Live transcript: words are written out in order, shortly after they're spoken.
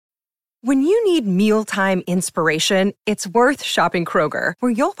When you need mealtime inspiration, it's worth shopping Kroger,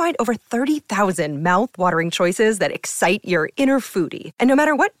 where you'll find over 30,000 mouth-watering choices that excite your inner foodie. And no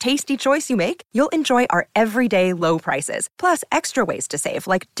matter what tasty choice you make, you'll enjoy our everyday low prices, plus extra ways to save,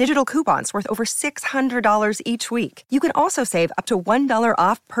 like digital coupons worth over $600 each week. You can also save up to $1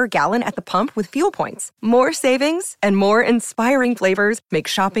 off per gallon at the pump with fuel points. More savings and more inspiring flavors make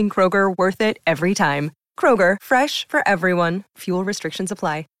shopping Kroger worth it every time. Kroger, fresh for everyone. Fuel restrictions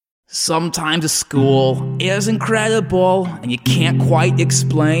apply. Sometimes school is incredible and you can't quite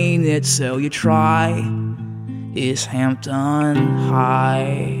explain it, so you try. Is Hampton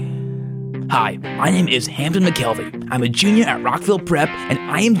High? Hi, my name is Hampton McKelvey. I'm a junior at Rockville Prep, and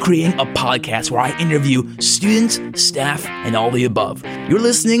I am creating a podcast where I interview students, staff, and all the above. You're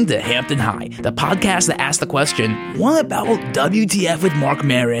listening to Hampton High, the podcast that asks the question, what about WTF with Mark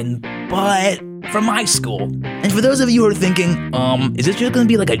Maron, but from my school? And for those of you who are thinking, is this just going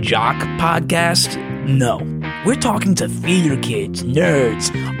to be like a jock podcast? No. We're talking to theater kids,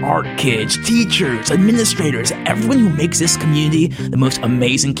 nerds, art kids, teachers, administrators, everyone who makes this community the most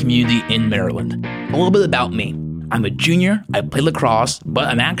amazing community in Maryland. A little bit about me. I'm a junior, I play lacrosse, but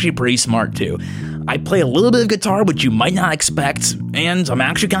I'm actually pretty smart too. I play a little bit of guitar, which you might not expect, and I'm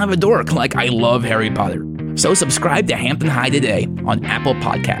actually kind of a dork, like I love Harry Potter. So subscribe to Hampton High today on Apple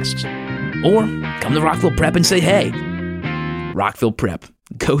Podcasts. Or come to Rockville Prep and say hey. Rockville Prep.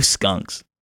 Go Skunks.